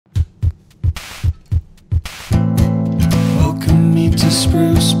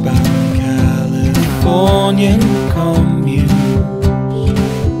coastbound Californian communes.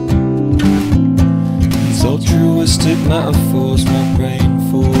 These altruistic metaphors my brain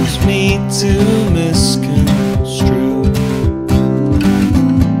forced me to misconstrue.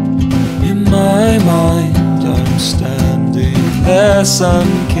 In my mind I'm standing there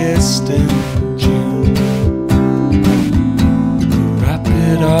sun-kissed in June.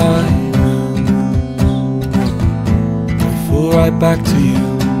 Rapid eye moves, fall right back to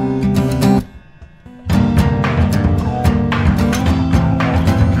you.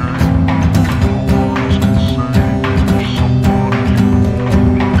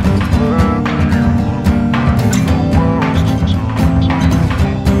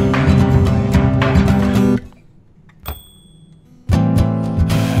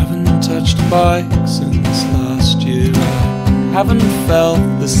 Bike since last year, I haven't felt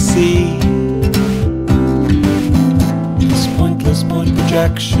the sea. This pointless point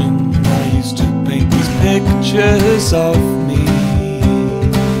projection, I used to paint these pictures of me.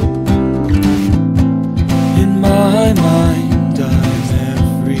 In my mind I'm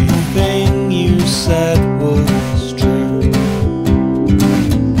everything you said was true.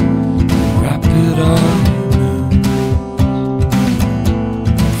 Rapid eye moves,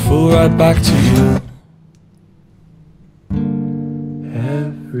 right back to you.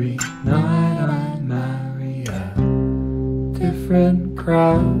 Every night I marry a different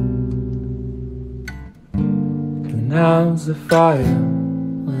crowd. And now's the fire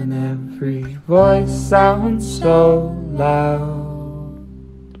when every voice sounds so loud.